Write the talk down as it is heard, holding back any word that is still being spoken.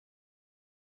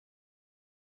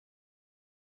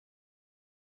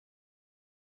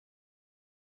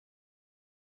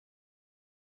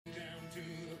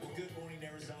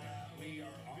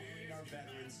our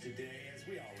veterans today, as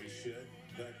we always should.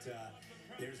 But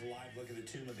there's a live look at the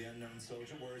Tomb of the Unknown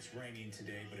Soldier, where it's raining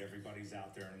today, but everybody's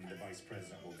out there, and the Vice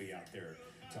President will be out there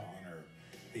to honor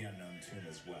the unknown tomb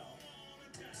as well.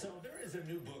 So there is a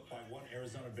new book by one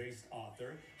Arizona-based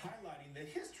author highlighting the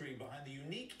history behind the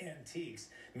unique antiques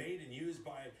made and used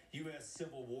by U.S.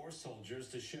 Civil War soldiers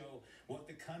to show what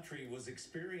the country was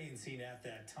experiencing at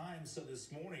that time. So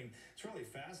this morning, it's really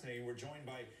fascinating. We're joined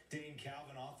by Dain,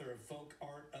 author of Folk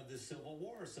Art of the Civil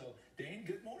War. So, Dain,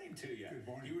 good morning to you. Good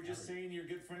morning. You were just saying you're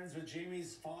good friends with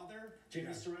Jamie's father,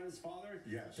 Jamie Soretta's father?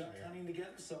 Yes. Duck hunting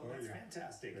together, so that's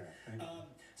fantastic. Yeah,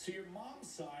 so your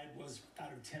mom's side was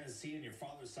out of Tennessee and your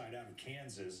father's side out of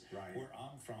Kansas, right, where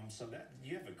I'm from. So that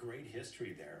you have a great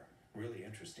history there. Really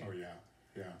interesting. Oh, yeah.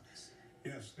 Yeah.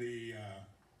 Yes, the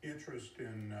interest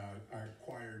in, I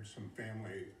acquired some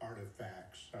family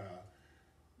artifacts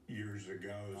years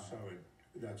ago, so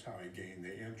that's how I gained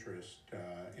the interest.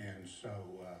 And so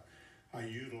I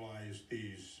utilized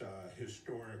these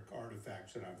historic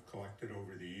artifacts that I've collected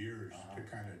over the years to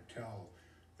kind of tell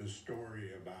the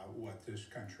story about what this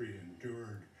country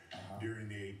endured during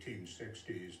the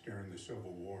 1860s, during the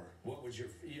Civil War. What was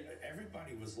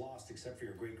everybody was lost except for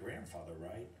your great-grandfather,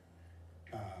 right?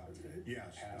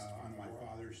 Yes, on my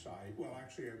father's side. Well,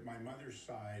 actually, at my mother's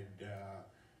side,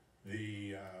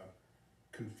 the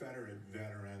Confederate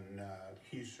veteran,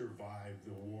 he survived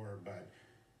the war, but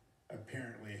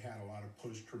apparently had a lot of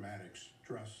post-traumatic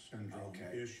stress syndrome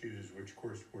issues, which, of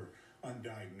course, were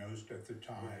undiagnosed at the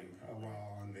time.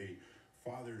 While on the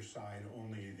father's side,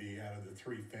 only out of the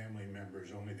three family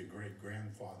members, only the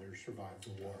great-grandfather survived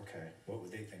the war. Okay. What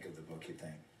would they think of the book, you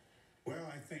think? Well,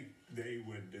 I think they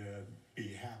would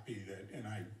be happy that, and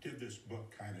I did this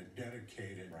book kind of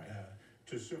dedicated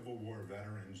to Civil War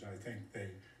veterans. I think they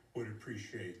would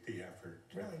appreciate the effort.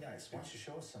 Really nice. Why don't you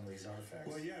show us some of these artifacts?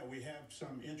 Well, yeah, we have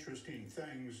some interesting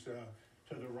things.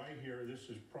 To the right here, this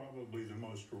is probably the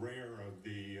most rare of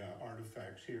the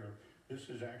artifacts here. This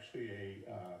is actually a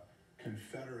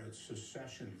Confederate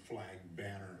secession flag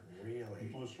banner. Really?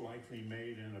 Most likely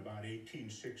made in about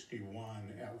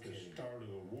 1861 at the start of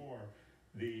the war.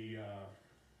 The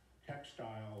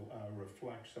textile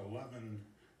reflects 11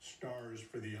 stars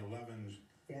for the 11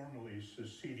 formerly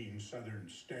seceding southern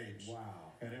states.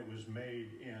 Wow. And it was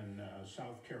made in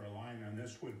South Carolina, and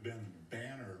this would have been the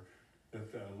banner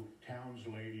that the town's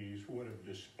ladies would have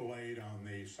displayed on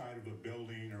the side of a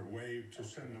building or waved to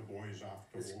send the boys off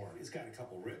to war. It's got a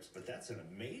couple rips, but that's an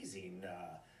amazing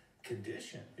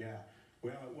condition. Yeah.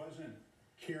 Well, it wasn't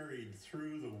carried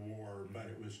through the war, but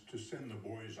it was to send the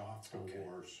boys off to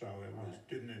war, so it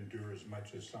didn't endure as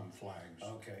much as some flags.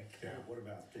 Okay. Yeah. What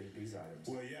about these items?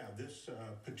 Well, yeah, this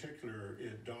particular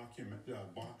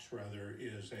box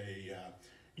is a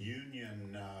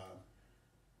Union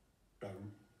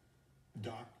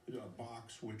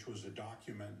box, which was a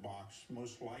document box,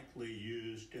 most likely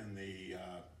used in the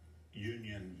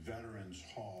Union Veterans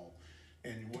Hall.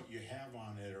 And what you have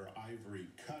on it are ivory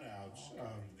cutouts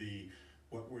of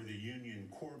what were the Union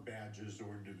Corps badges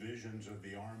or divisions of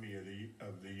the Army of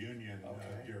the Union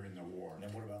during the war. And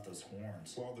then what about those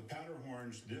horns? Well, the powder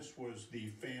horns, this was the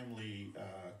family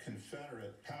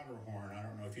Confederate powder horn. I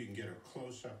don't know if you can get a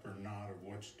close-up or not of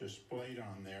what's displayed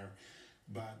on there,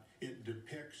 but it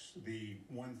depicts the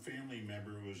one family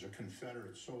member who was a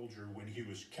Confederate soldier when he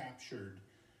was captured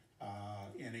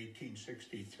in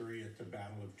 1863 at the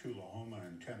Battle of Tullahoma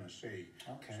in Tennessee.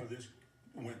 Okay. So this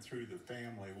went through the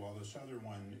family, while this other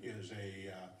one is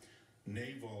a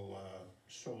naval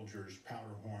soldier's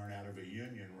powder horn out of a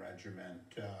Union regiment.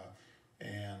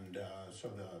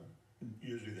 So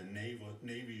usually the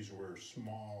navies were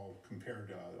small compared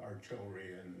to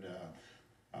artillery and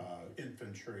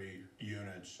infantry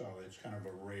units, so it's kind of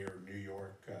a rare New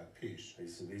York piece.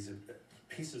 So these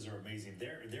pieces are amazing.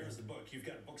 There's the book. You've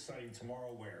got a book signing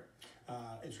tomorrow where?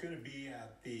 It's going to be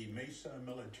at the Mesa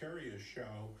Militaria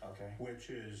show, which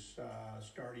is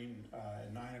starting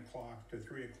at 9 o'clock to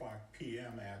 3 o'clock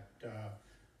p.m. at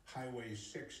Highway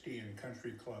 60 and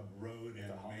Country Club Road in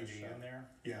Mesa. In there?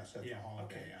 Yes, at the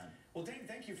Holiday Inn. Well, Dain,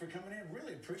 thank you for coming in.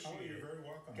 Really appreciate it. Oh, you're very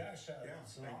welcome. Gosh,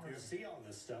 it's an honor to see all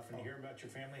this stuff and hear about your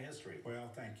family history. Well,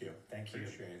 thank you. Thank you.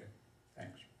 Appreciate it.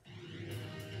 Thanks.